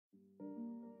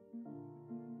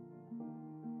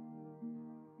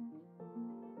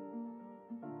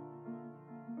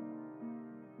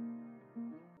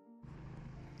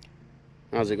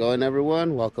How's it going,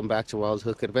 everyone? Welcome back to Wild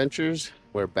Hook Adventures.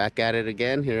 We're back at it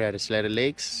again here at Isleta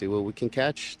Lakes. See what we can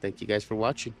catch. Thank you guys for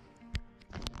watching.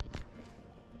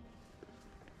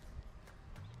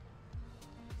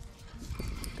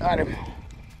 Got him.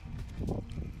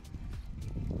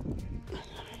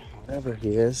 Whatever he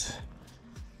is.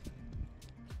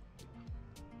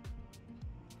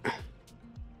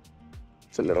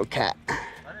 It's a little cat.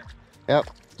 Yep.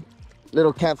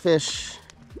 Little catfish.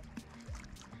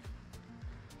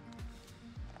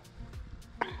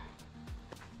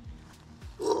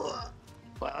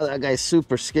 Wow, that guy's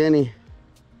super skinny.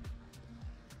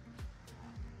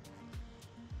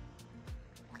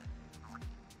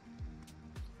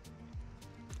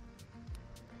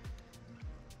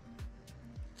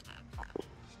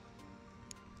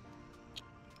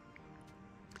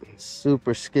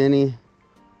 Super skinny.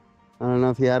 I don't know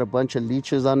if he had a bunch of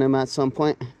leeches on him at some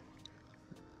point.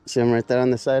 See him right there on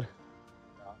the side?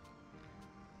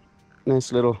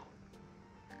 Nice little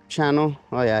channel.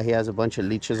 Oh yeah, he has a bunch of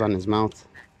leeches on his mouth.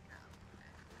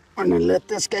 I'm gonna let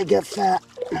this guy get fat.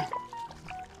 I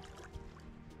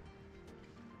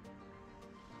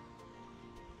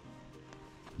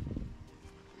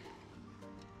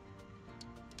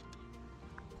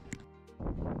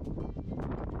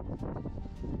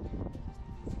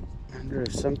wonder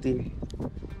if something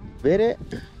bit it.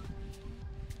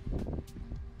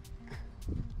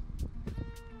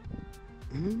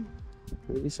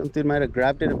 Maybe something might have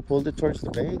grabbed it and pulled it towards the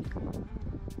bank.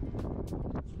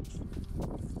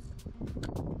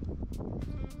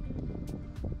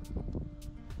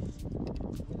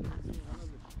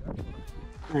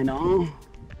 I know.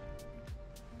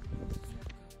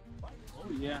 Oh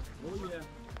yeah, oh yeah.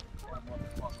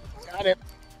 Got it.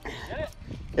 Get it?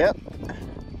 Yep.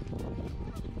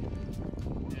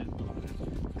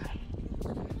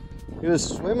 He was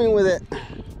swimming with it.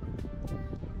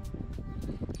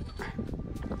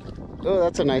 Oh,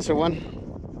 that's a nicer one.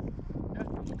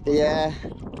 Yeah.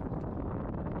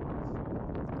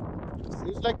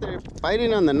 Seems like they're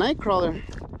fighting on the night crawler.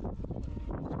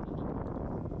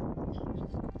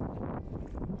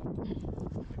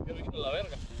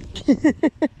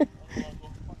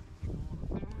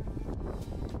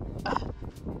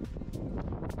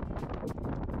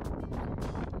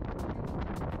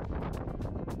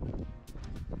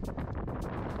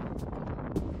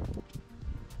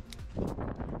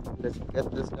 Let's get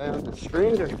this guy on the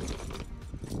stringer.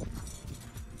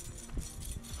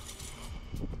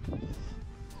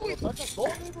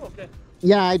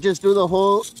 Yeah, I just do the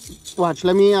whole. Watch,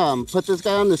 let me put this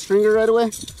guy on the stringer right away,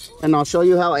 and I'll show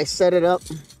you how I set it up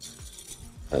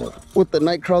with the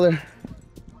night crawler.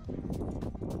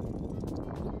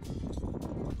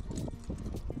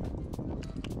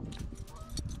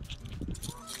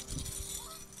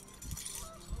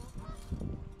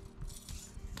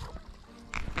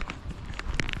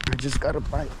 I just got a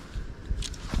bite.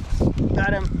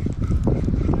 Got him.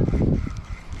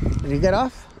 Did he get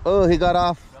off? Oh, he got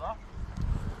off.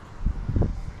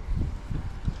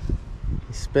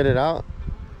 He spit it out.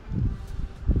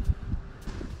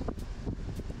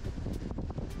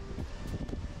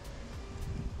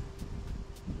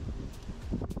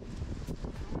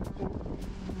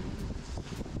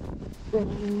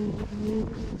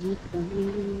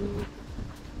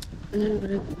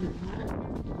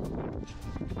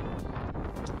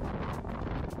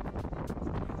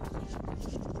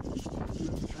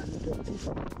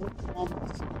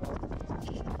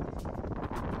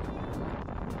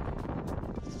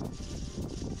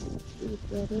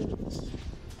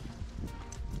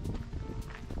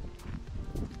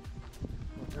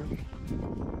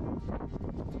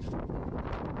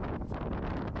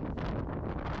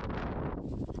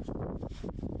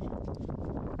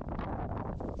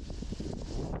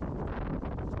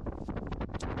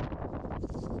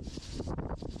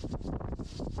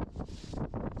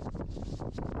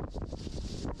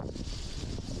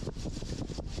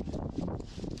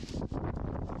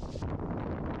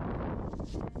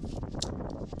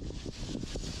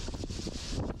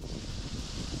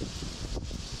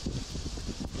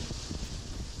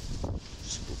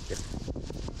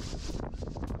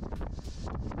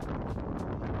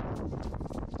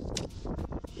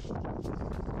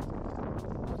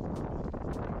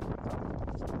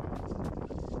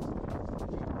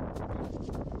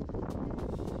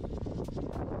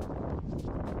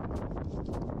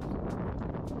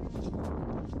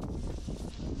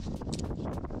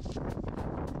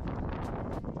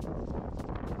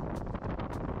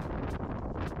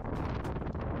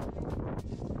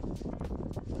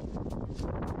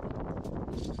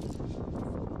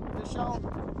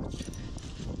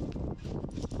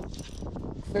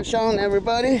 Fish on,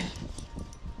 everybody.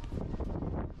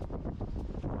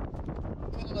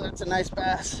 That's a nice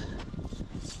bass.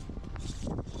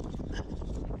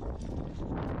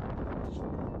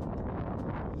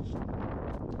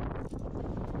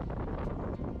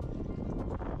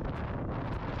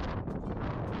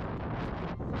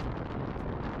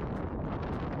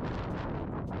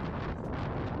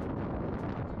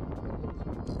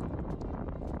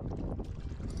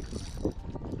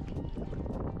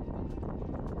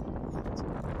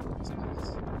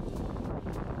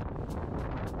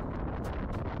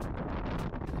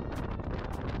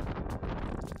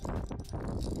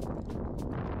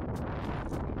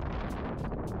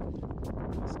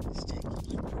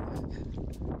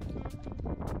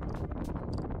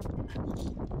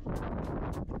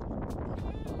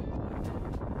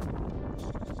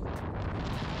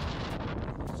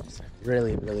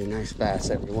 Really, really nice bass,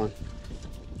 everyone.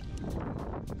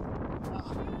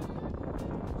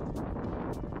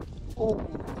 Oh,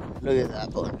 look at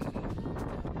that one.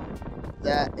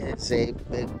 That is a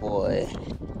big boy.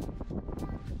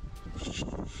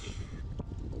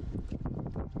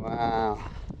 Wow.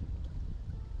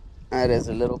 That is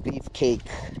a little beefcake.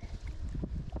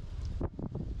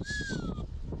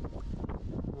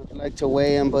 I'd like to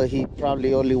weigh him, but he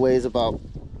probably only weighs about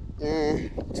 2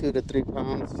 to 3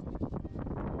 pounds.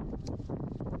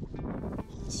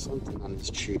 Something on his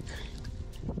cheek.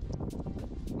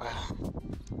 Wow.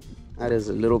 That is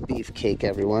a little beefcake,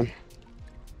 everyone.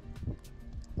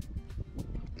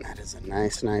 That is a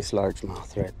nice, nice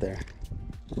largemouth right there.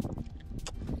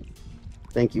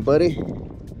 Thank you, buddy.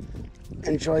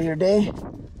 Enjoy your day.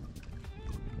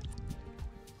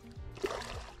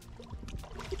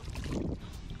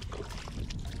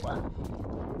 Wow.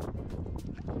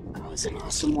 That was an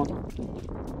awesome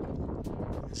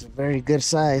one. It's a very good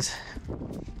size,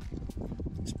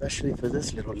 especially for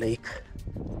this little lake.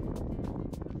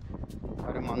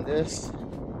 Got him on this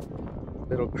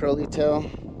little curly tail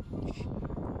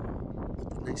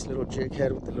with a nice little jig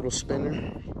head with a little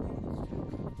spinner.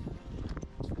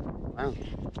 Wow,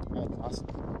 that's awesome.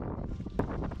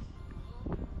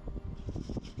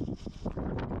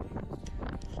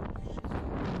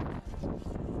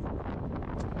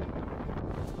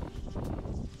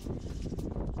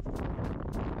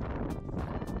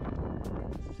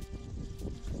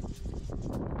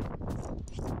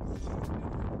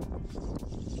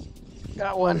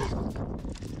 Got one.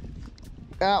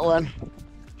 Got one.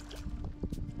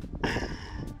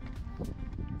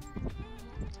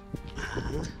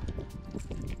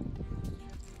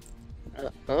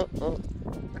 Oh.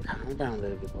 Calm down,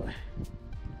 little good boy.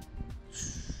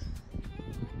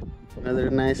 Another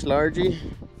nice largie.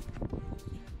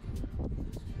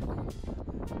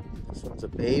 This one's a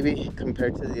baby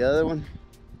compared to the other one.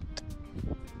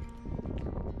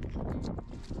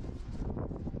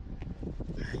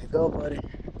 There you go, buddy.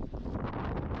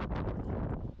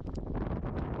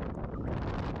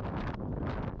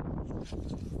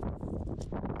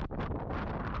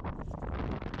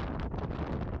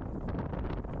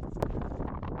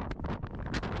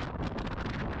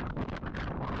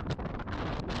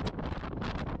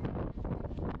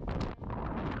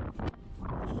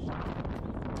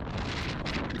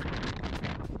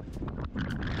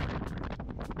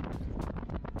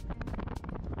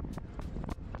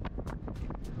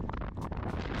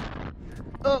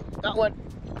 Oh, got one.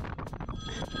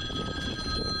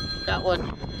 Got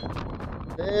one.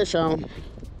 Fish on.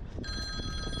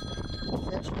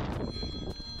 Fish.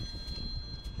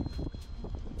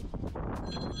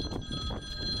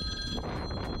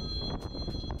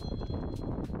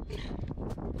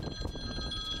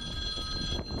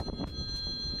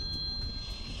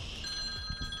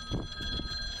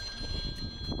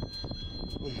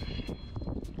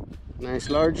 Nice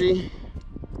largie.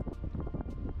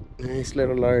 Nice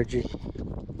little largie.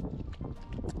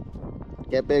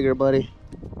 Get bigger, buddy.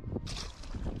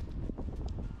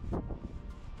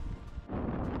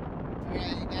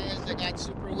 Alright, you guys, it got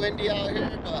super windy out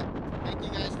here, but thank you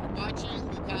guys for watching.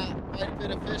 We caught quite a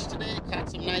bit of fish today. Caught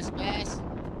some nice bass.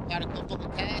 Caught a couple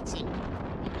of cats, and I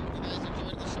hope you guys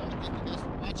enjoyed the show. Thank you guys for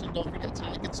watching. Don't forget to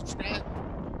like and subscribe.